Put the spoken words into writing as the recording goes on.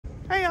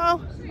Hey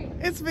y'all,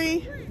 it's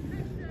V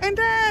and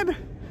Dad.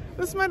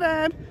 This is my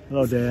dad.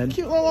 Hello, Dad.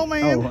 Cute little old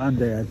man. Oh, I'm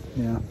Dad.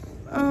 Yeah.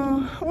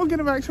 We'll get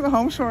him back to the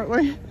home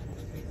shortly.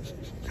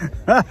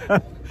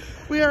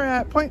 We are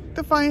at Point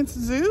Defiance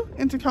Zoo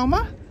in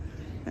Tacoma,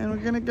 and we're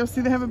gonna go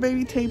see they have a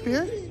baby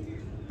tapir,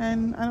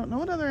 and I don't know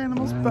what other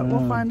animals, but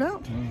we'll find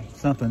out.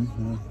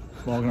 Something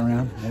walking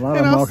around. A lot of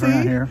And them I'll walking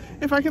around see here.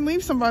 if I can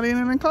leave somebody in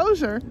an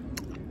enclosure.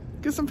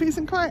 Get some peace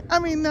and quiet. I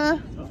mean,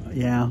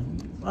 yeah.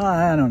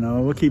 I don't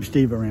know. We'll keep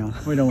Steve around.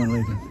 We don't want to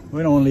leave him.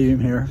 We don't want to leave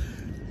him here.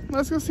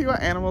 let's go see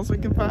what animals we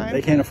can find.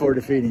 They can't afford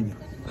to feed him.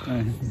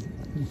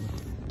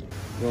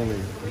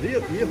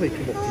 Really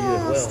cool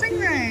Oh,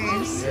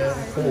 stingrays.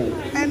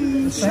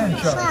 And sand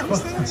shark. Oh,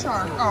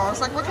 I was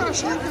like, what kind of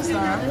shark is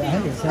that?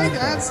 Hey,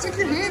 Dad, stick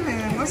your hand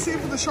in. Let's see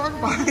if the shark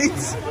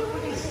bites.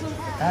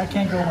 I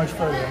can't go much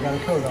further. I got a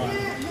coat on.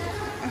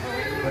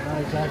 But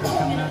not exactly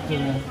coming up to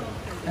the...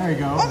 There you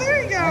go. Oh,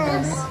 there he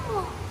goes.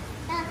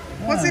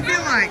 What's he feel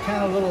like?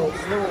 Kind of little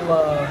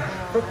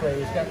prickly.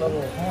 He's got a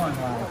little horn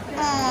like.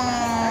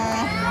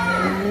 Aww.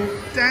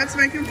 Dad's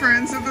making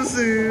friends at the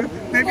zoo.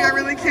 Maybe I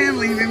really can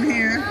leave him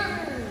here.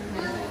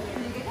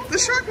 The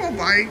shark will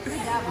bite.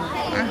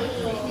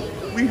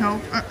 We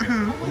hope.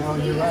 No,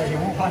 you're right. He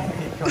won't bite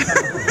me.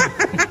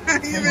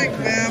 You make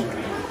them.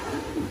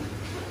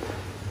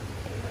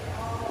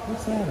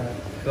 What's that?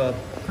 Crab.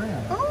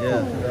 Crab. Oh,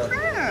 Yeah,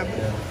 crab.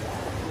 Yeah.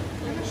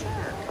 And a shark.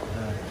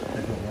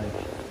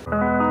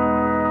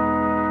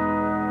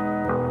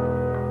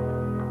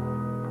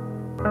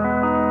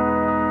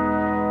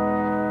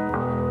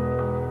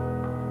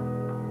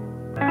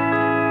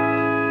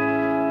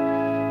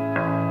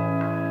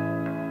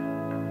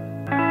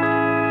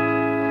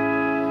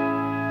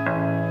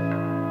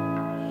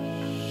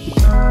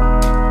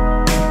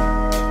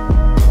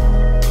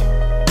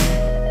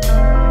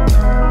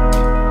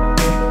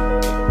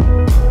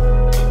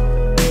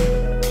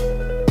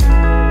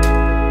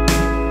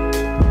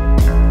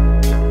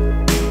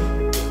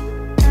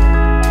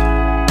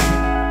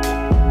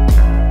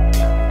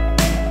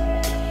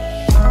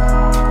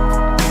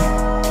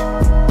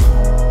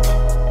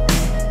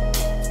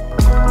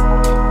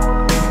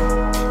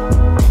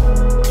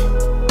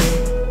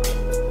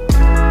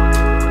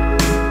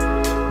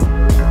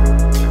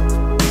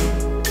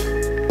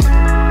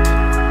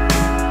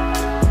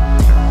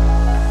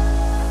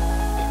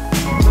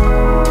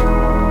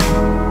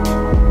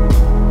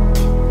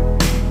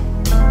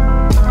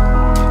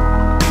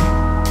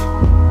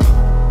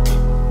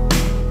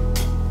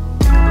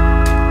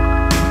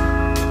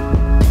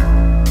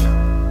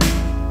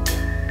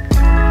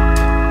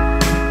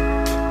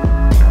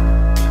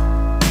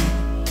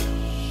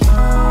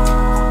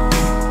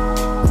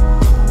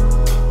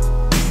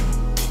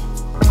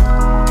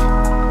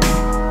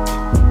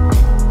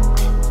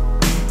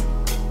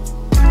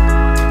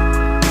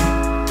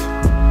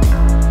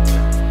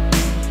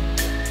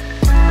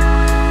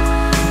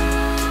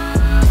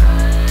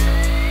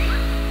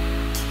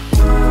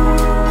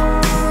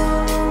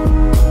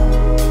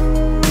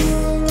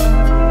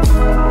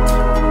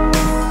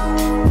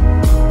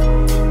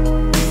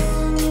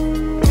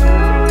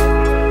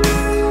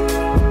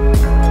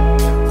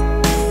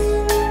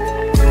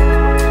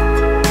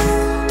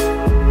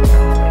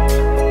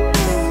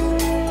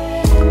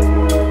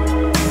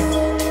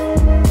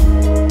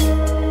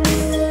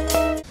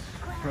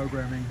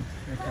 Programming,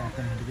 that kind of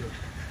thing to get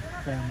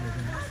families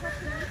in.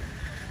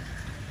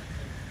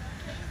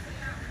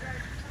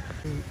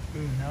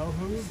 Ooh, no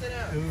who?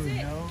 Ooh,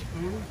 no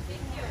who?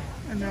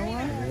 And no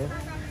one?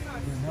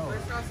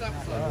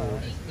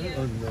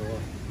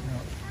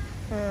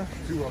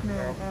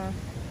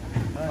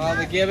 Oh,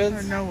 the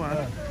gibbons?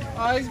 Noah.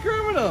 Oh, he's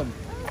grooming them.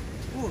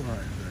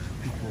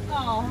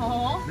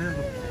 Aww.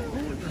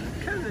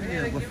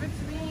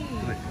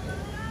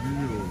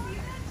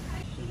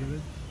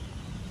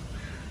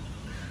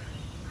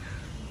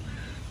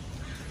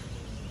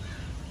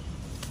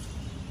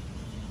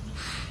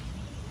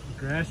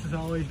 The grass is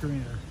always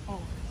greener.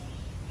 Oh.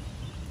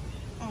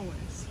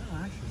 Always. Oh,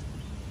 actually,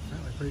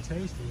 apparently pretty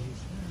tasty.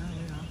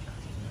 Yeah, I'll try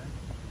some of that.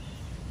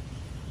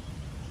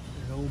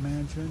 There's an old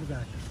man chewing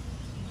tobacco.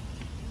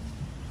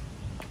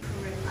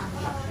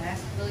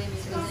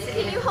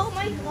 Can you hold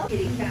my glove?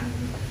 It's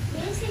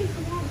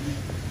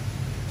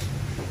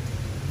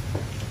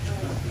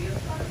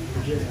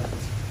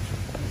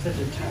such a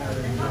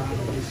tiring job to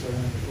be so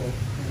wonderful.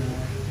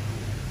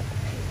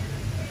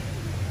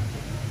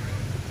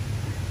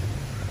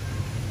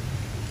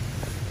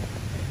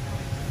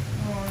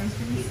 Oh, he's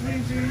getting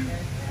sleepy.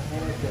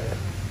 Okay.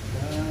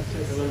 Let's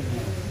take a look.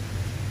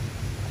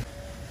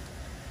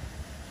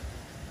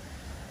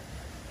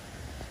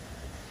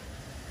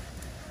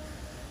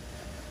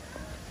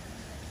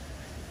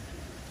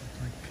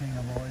 Like king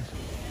of boys.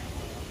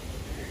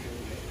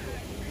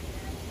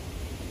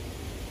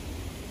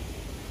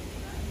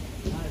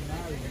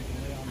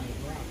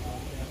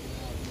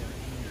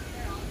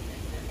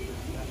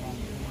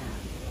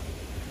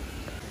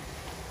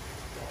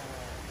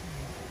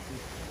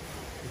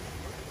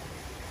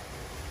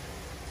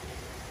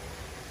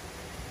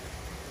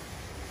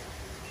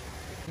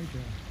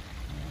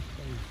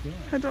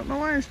 I don't know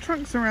why his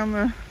trunk's around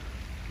the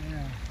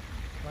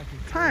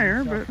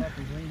tire, but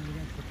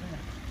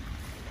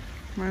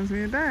reminds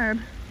me of Dad.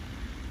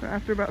 But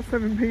after about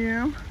 7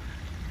 p.m.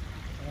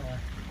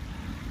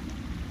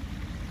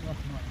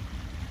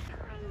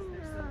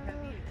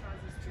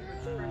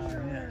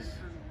 Yes.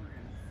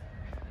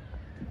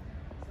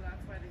 So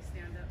that's why they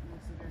stand up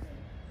most of their day.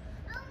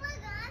 Oh my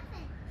God.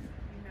 Can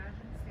you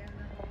imagine standing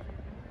up all day?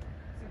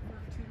 Except for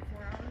 2 to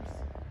 4 hours.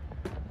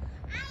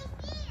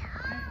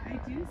 I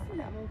do see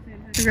that little thing.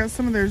 They got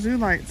some of their zoo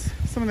lights.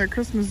 Some of their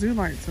Christmas zoo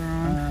lights are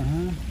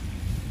on.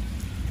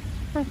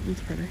 Oh,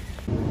 it's pretty.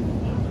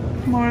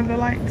 More of the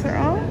lights are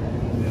on.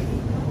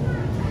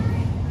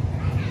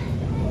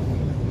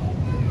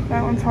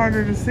 That one's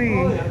harder to see,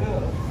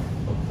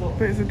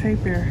 but it's a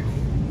tapir,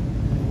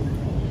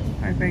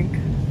 I think.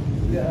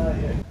 Yeah.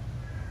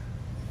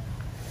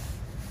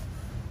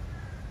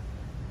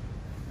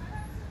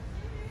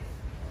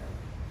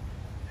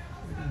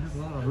 We don't have a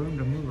lot of room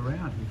to move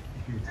around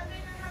here.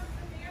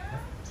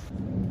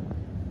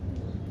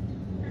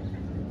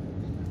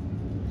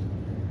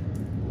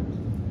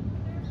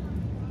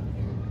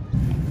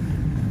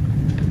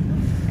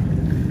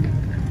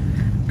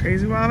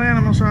 Crazy wild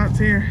animal shots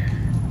here.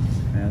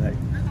 Yeah, that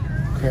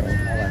cool. I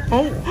like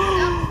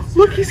Oh,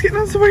 look, he's getting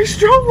on somebody's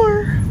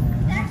stroller.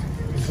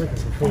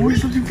 Oh,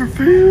 he's looking for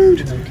food.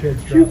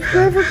 You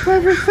clever,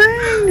 clever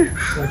thing.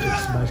 Watch it,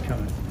 somebody's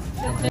coming.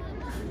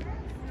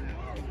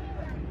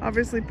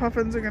 Obviously,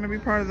 puffins are going to be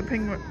part of the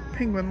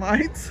penguin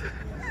lights.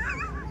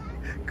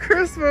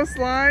 Christmas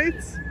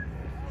lights.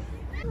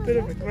 Bit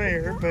of a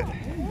glare, but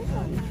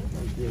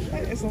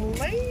that is a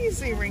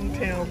lazy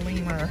ring-tailed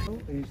lemur.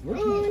 He's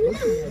looking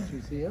at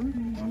you, see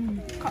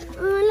him? Look at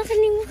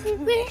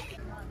him.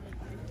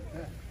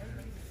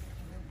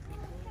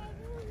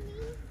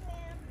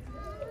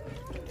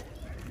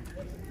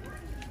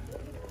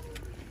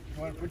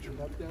 You want to put your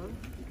butt down?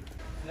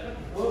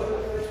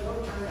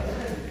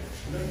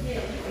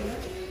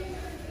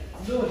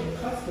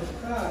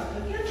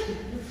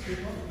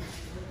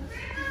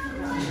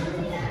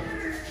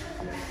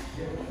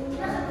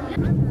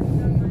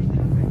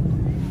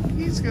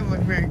 He's going to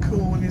look very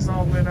cool when he's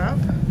all lit up.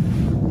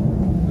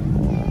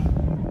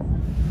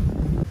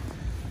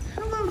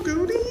 Hello,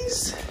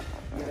 goaties.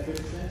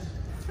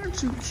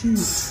 Aren't you cute?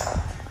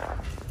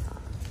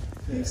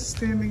 He's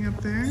standing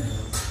up there.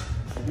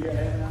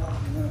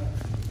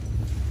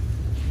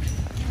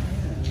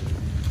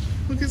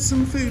 We'll get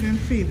some food and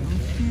feed him.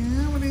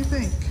 Yeah, what do you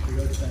think?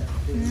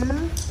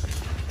 Yeah?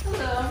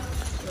 Hello.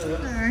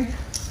 Hi.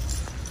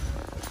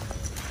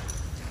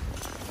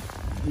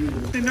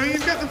 They know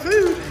you've got the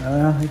food.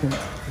 He can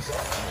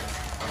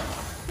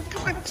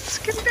Come on,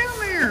 just get down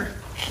there.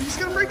 He's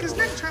gonna break his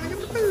neck trying to get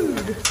the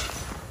food.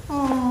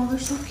 Oh, they're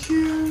so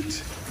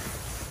cute.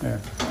 there,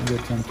 I'll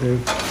get some too.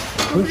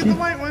 Go get the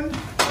white one.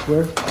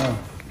 Where? Oh.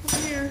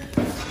 Over here.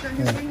 Got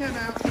his wing head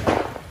out.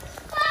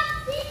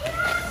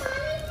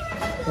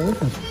 Oh,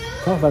 this one's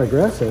talk about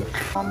aggressive.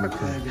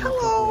 Hello.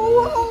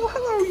 Oh,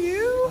 hello,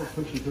 you.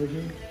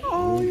 Pushy.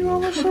 Oh, you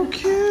all are so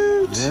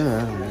cute.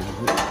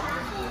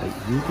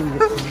 You can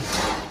get some.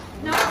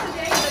 Not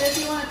today, but if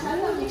you want to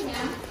touch them, you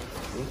can.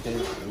 Okay.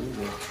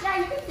 Yeah,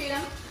 you can feed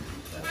them.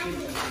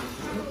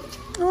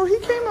 Oh, he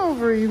came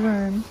over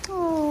even.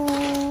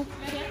 Oh.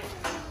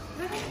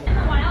 In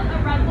the wild,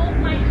 a red wolf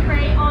might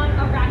prey on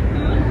a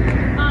raccoon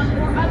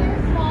or other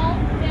small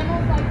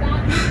mammals like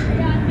that.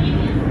 Yeah,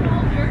 maybe a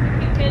small deer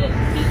could fit its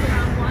teeth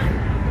around one.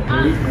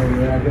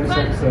 Yeah, I guess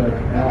that's Red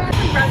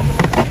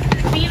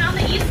wolf. Being on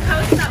the East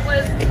Coast, that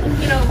was,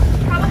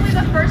 probably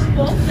the first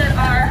wolf that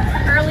our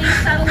early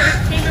settlers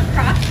came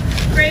across.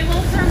 Gray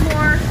wolves are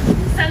more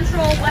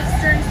central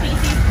western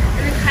species,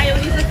 and then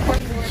coyotes, of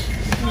course, were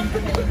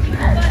comfortable with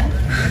people. But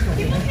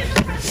people came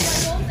across red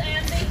wolves,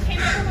 and they came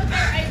over with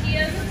their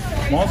ideas and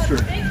stories Monster.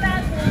 of big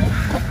bad wolf,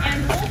 and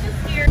wolf is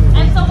here.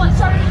 And so what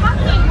started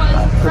happening was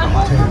red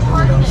wolves were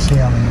targeted.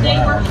 They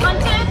were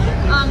hunted,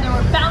 there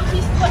were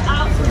bounties put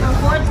out, so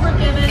rewards were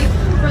given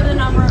for the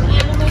number of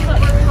animals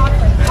that were caught,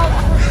 like pelts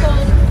were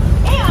sold.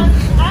 And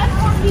as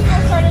more people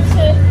started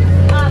to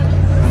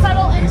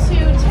settle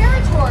into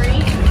territory,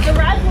 the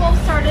red wolves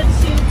started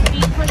to be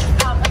pushed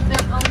out of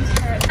their own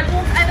territory. Red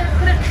wolves either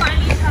couldn't find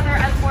each other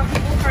as more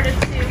people started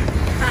to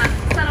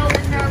settle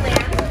in their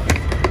land,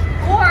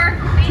 or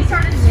they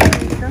started to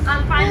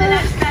find the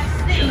next best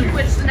thing,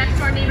 which the next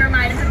door neighbor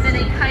might have been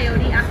a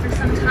coyote after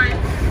some time.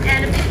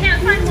 And if they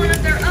can't find one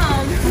of their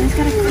own,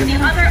 then the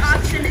other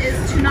option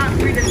is to not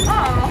breed at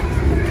all.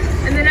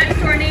 And the next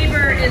door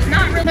neighbor is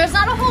not really, there's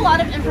not a whole lot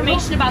of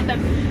information about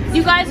them.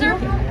 You guys are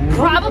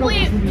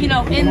probably, in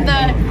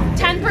the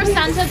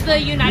 10% of the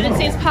United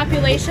States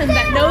population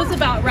that knows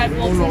about red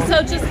wolves. And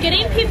so just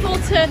getting people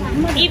to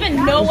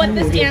even know what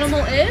this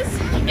animal is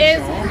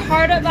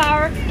part of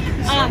our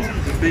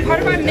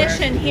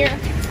mission here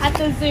at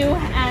the zoo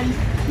and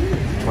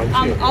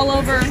all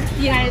over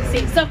the United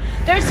States. So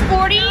there's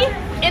 40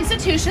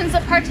 institutions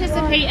that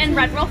participate in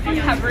red wolf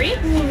recovery,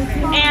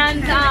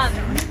 and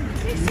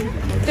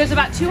there's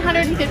about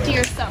 250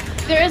 or so.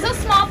 There is a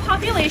small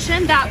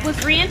population that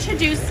was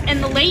reintroduced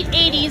in the late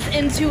 80s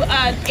into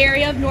an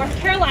area of North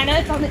Carolina.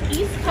 It's on the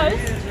east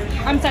coast.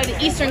 I'm sorry,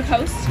 the eastern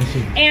coast.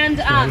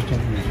 And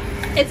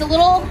it's a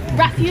little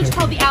refuge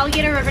called the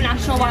Alligator River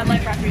National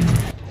Wildlife Refuge.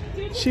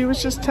 She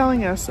was just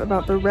telling us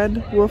about the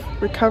Red Wolf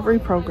Recovery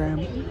Program.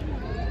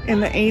 In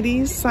the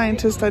 80s,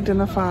 scientists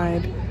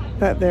identified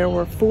that there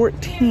were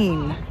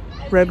 14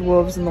 red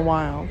wolves in the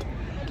wild,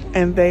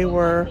 and they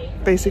were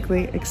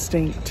basically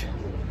extinct.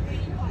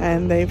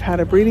 And they've had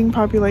a breeding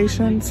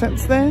population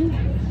since then,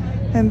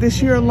 and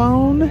this year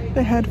alone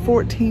they had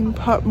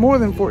more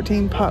than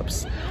 14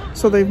 pups.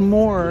 So they've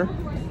more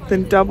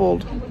than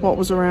doubled what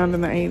was around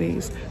in the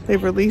 80s.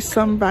 They've released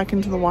some back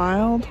into the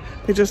wild.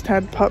 They just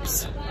had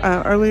pups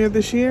earlier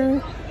this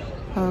year.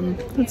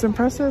 It's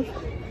impressive.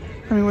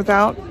 I mean,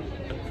 without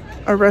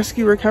a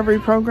rescue recovery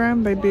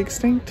program, they'd be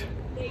extinct.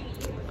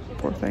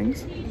 Poor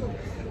things.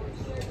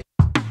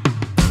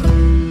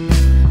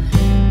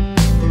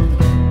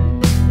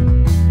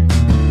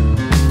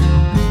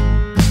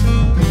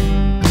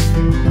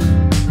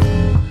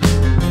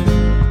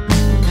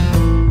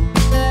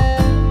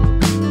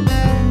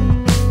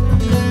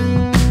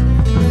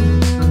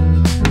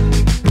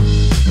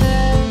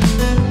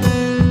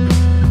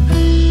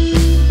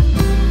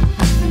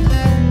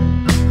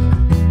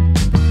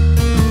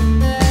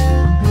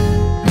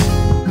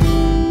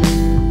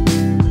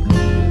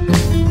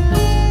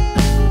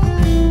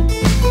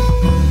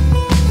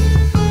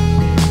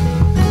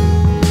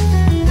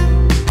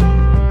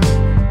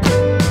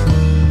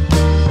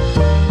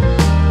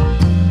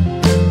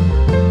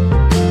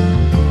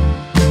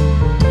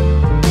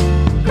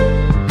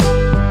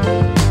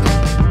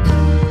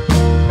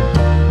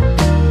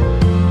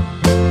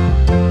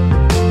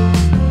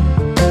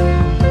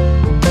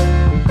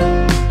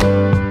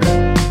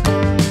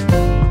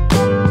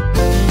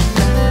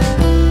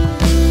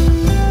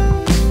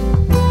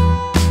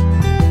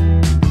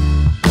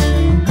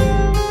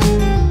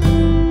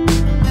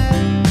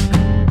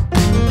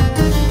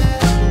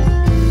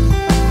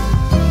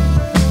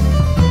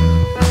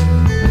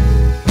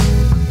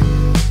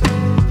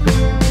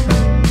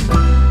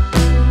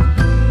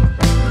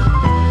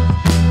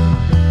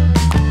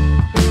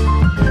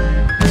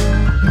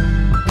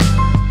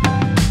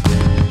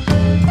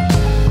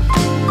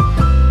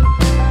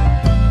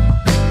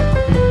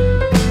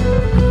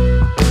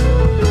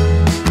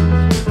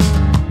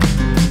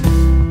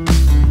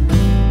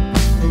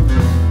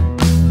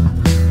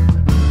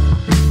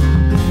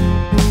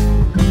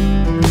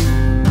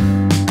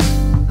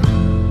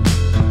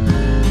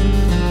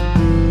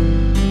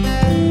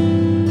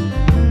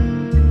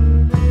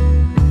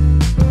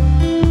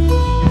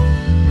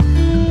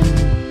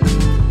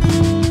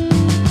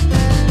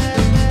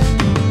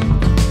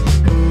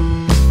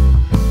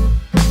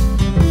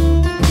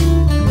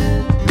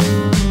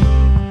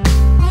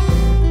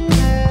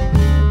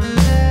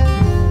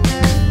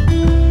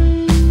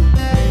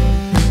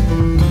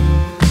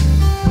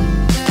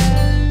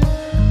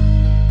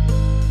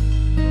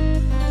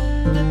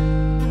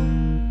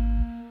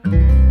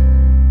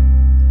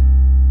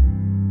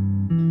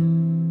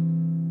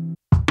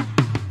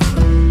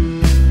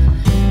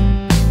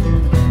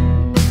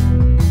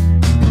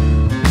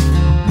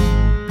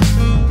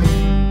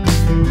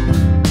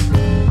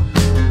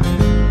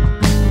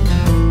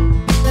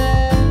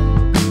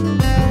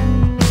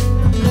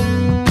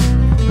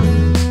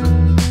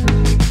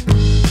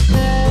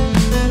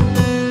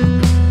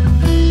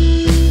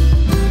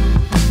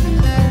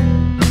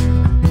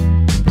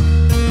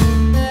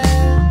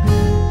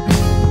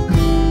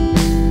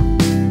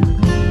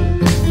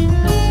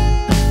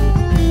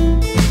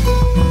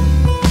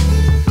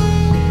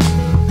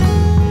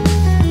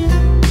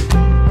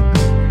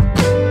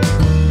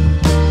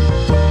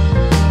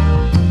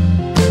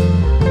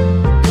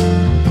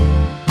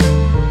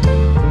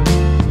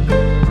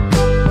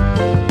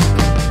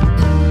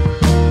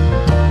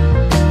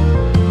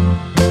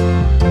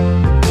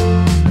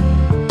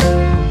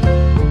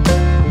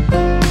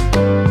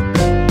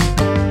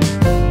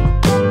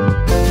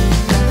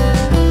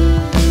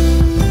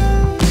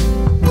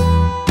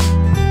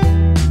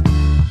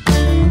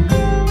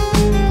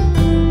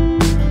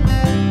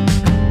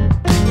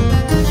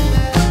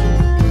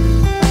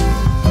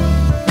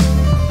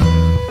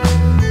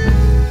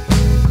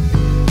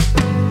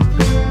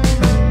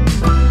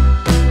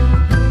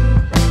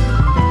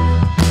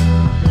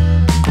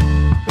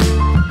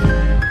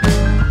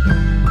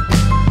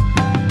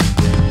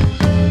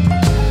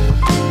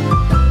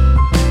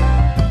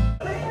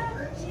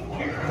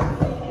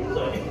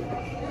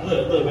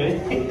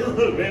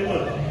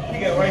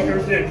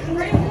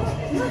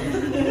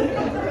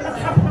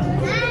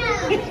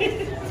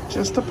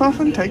 Just a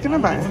puffin taking a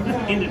bath.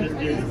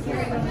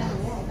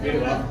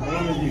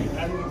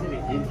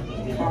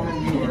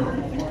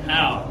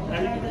 How?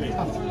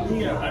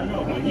 Yeah, I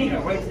know. When he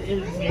got right to the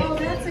end of the game. Oh,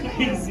 that's a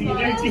good See,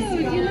 spot.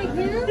 You like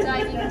him?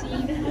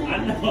 Diving deep. I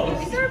know.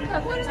 These are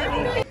puffins. I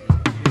don't know.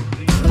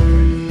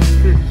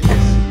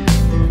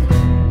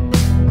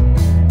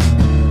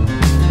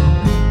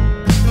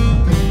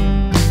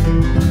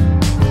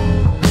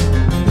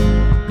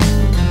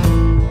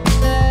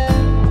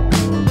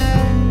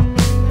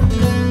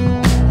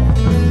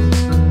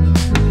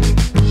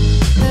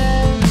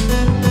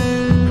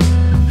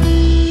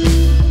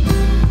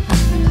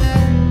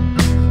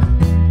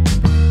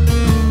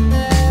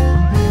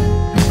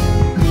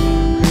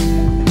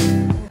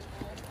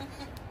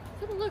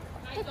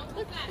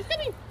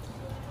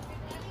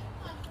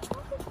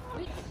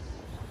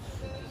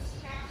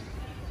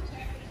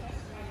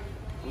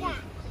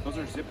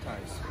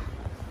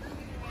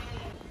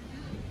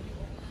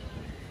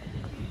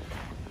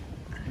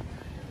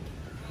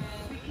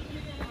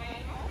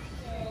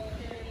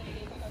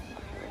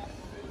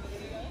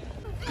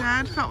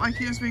 Dad felt like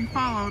he was being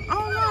followed.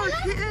 Oh look,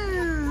 he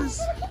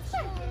is!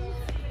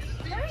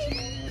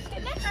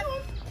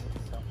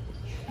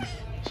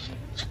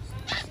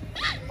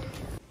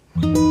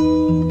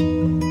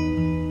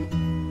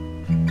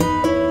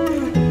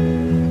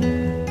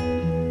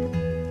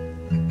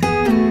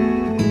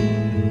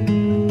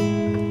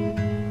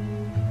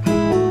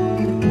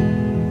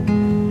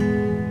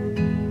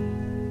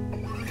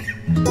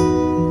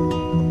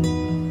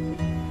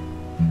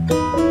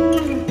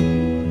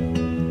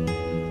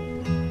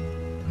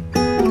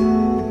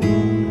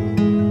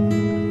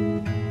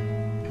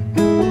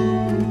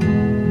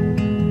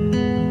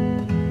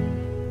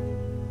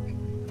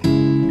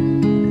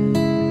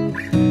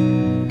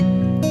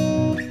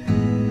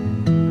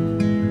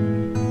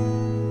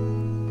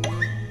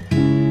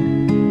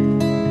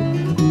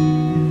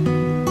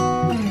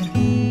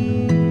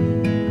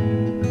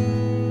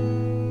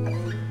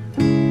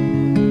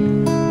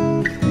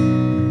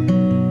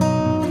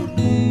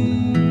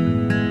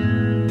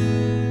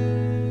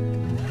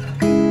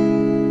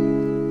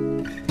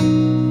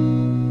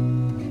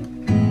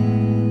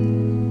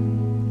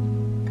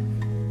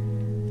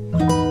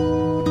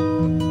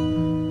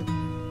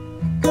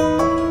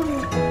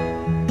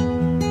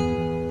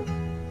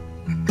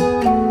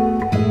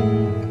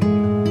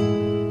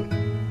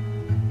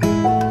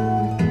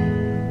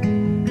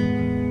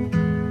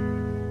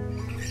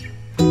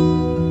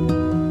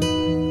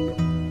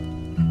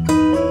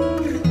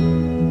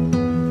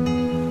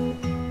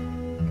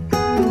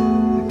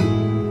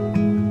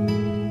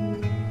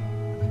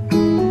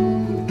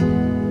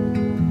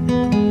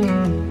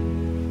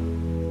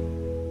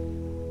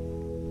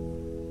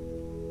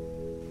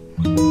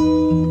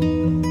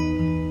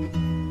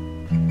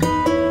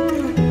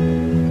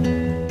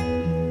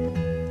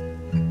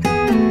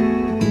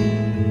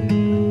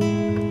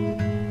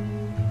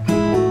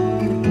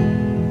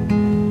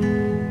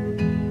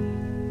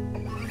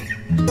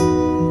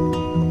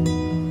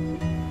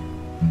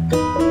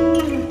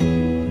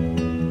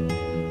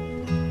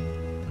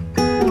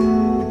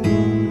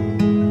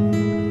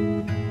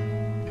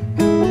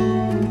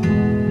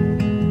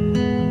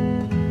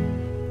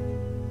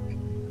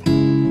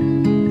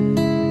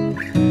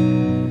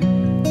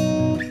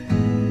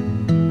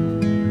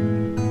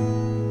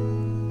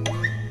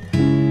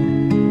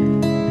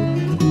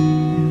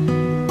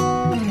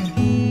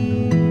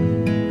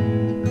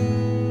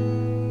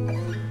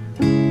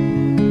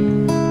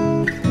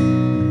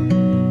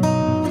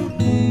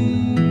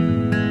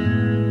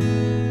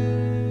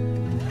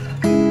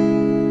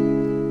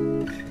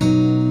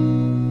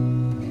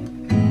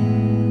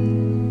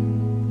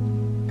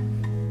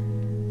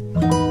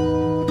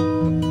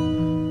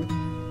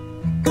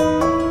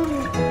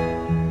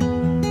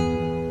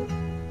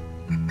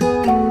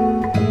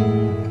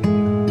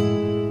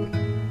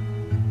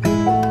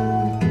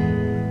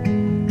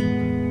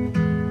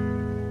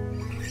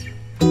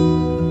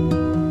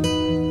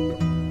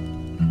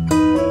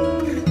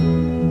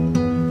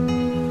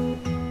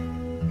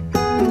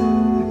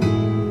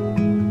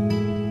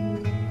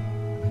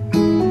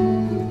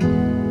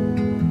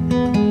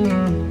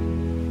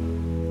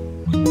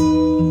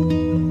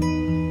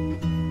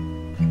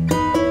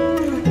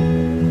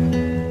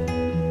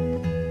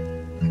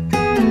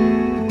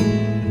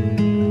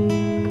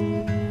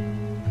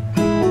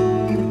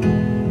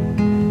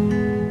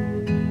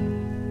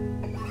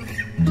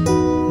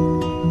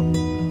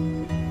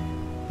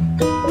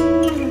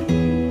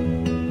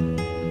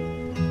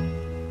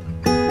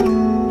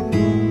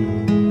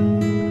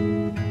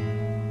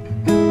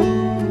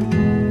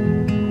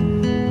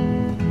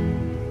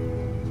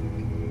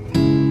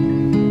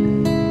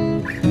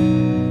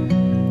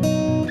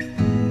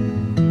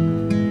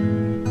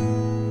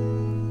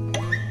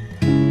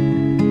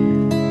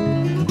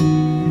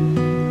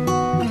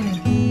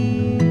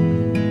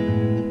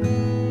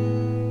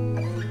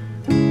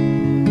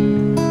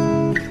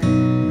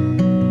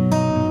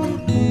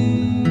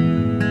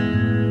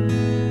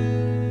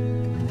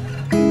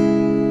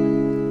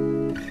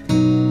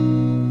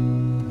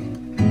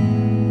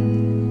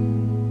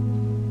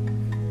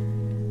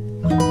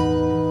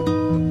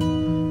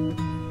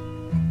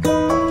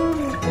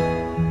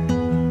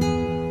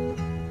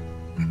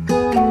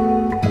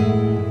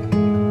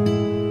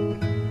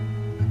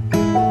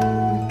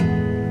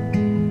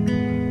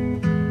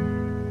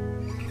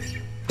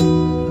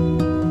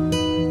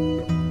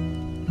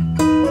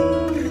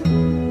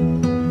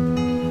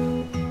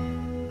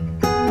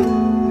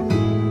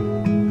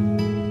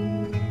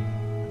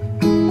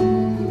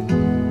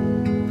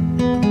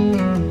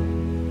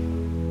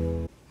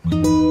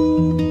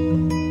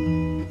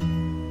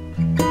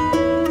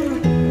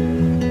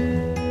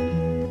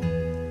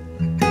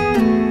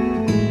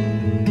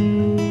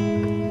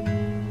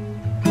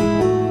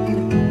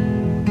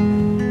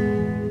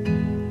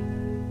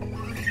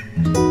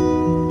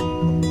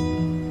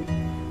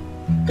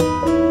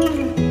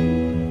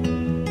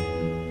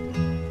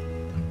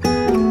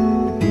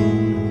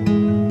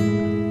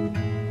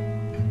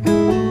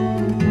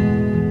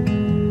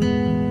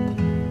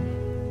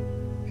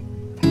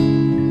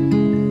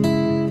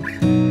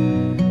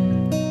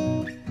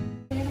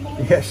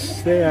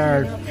 Yes, they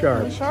are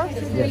sharp. Sharp?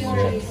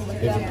 Yes.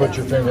 If you put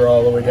your finger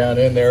all the way down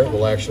in there, it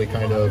will actually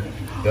kind of,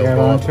 they'll Grab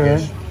go up onto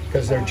against, it.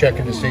 because they're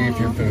checking to see if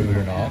you're food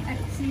or not.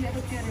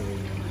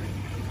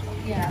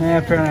 Nah,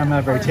 apparently I'm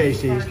not very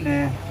tasty. Nah.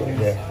 Yeah.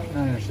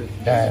 Not interested.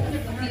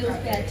 Feels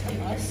bad to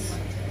us.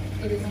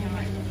 It is not.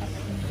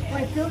 Well,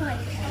 I feel like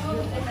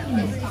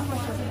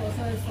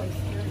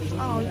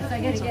I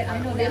gotta get. I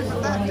know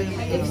that.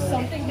 If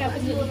something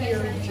happens in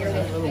here,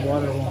 A little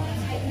water will.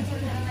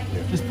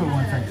 Just put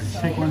one finger.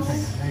 Take one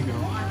finger. There you go.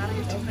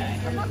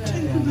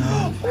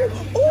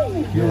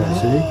 Yeah,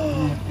 see?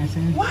 Yeah, it's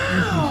an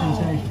interesting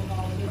sensation.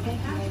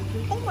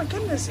 Oh my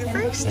goodness, you're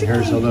very And sticky.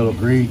 here's a little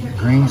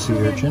green sea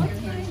urchin.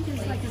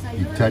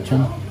 You touch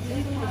him,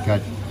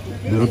 got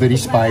little bitty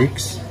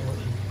spikes.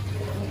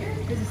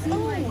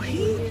 Oh,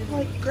 he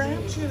like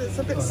grabs you. It's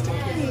a bit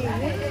sticky.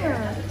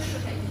 Where?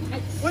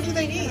 What do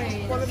they eat?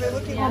 What are they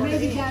looking for?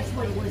 Maybe that's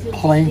what it was.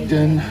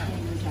 Plankton,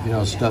 you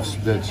know, stuff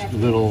that's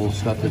little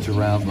stuff that's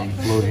around them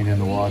floating in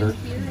the water.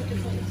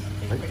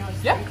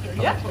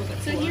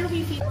 So here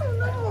we feed.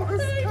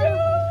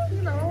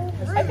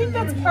 I think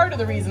that's part of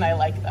the reason I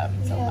like them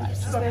so much.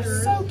 They're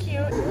so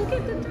cute. Look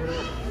at the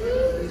top.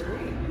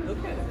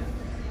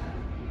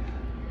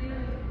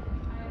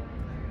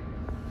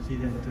 See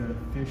that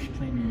fish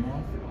cleaning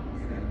off?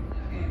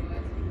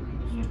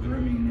 A little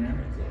grooming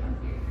there.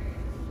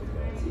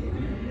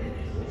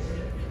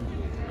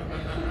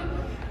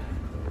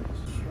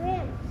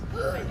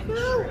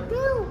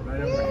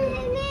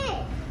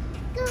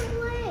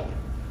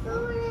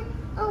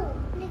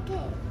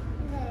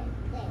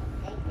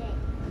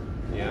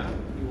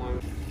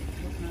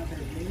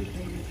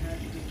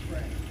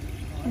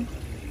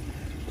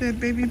 Did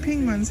baby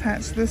penguins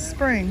hatch this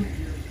spring?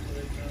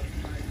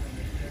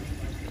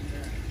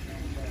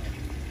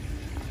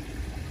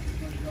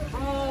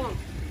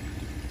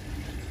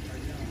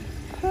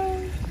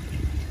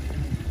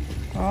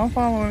 All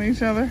following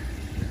each other.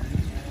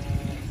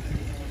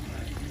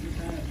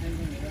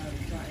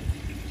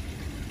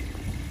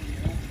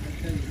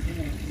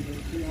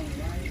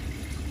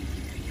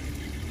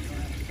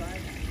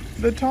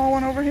 The tall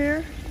one over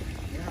here?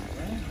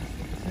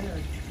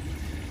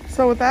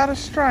 So without a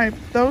stripe,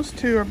 those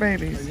two are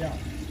babies. They're young.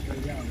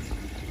 They're young.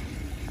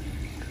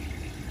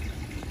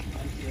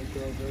 They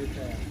grow very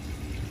fast.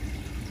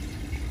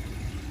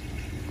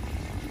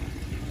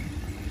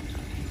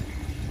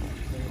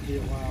 It'll be a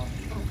while.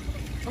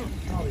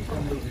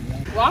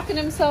 Walking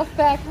himself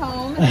back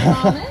home at the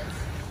moment.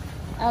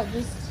 Out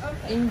just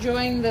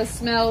enjoying the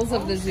smells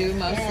of the zoo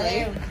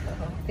mostly.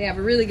 They have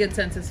a really good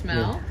sense of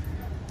smell.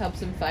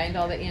 Helps him find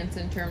all the ants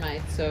and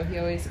termites, so he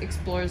always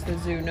explores the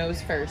zoo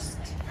nose first.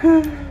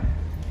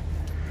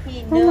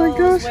 He Oh my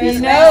gosh, where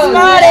he's the knows.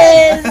 spot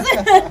is.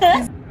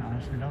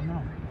 Honestly, don't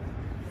know.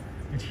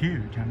 It's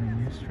huge. I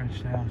mean, it's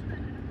stretched out.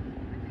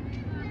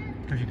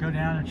 If you go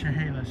down to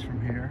Chehalis from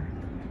here,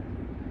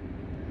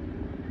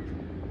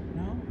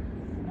 no,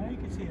 you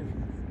can see it.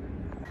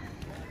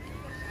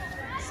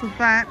 So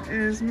that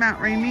is Mount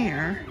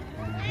Rainier.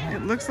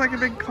 It looks like a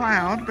big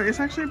cloud, but it's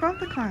actually above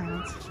the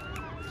clouds.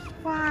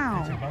 Wow.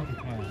 It's above the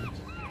clouds.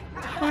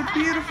 What a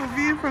beautiful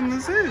view from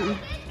the zoo.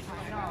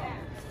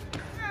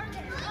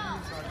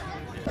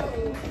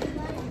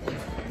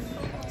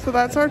 So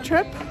that's our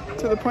trip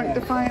to the Point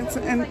Defiance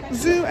and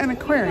Zoo and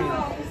Aquarium.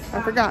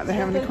 I forgot they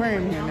have an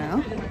aquarium here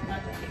now.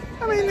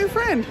 I made a new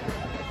friend.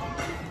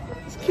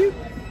 It's cute.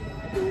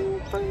 New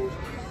friend.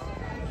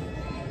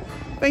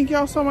 Thank you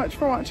all so much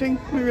for watching.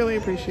 We really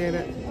appreciate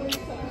it.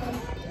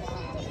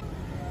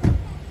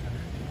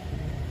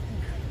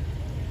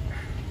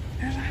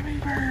 There's a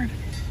hummingbird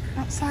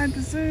outside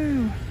the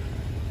zoo.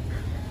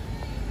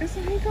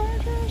 Isn't he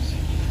gorgeous?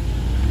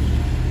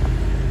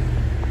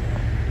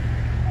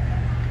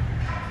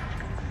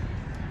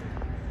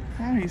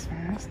 Now he's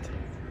fast.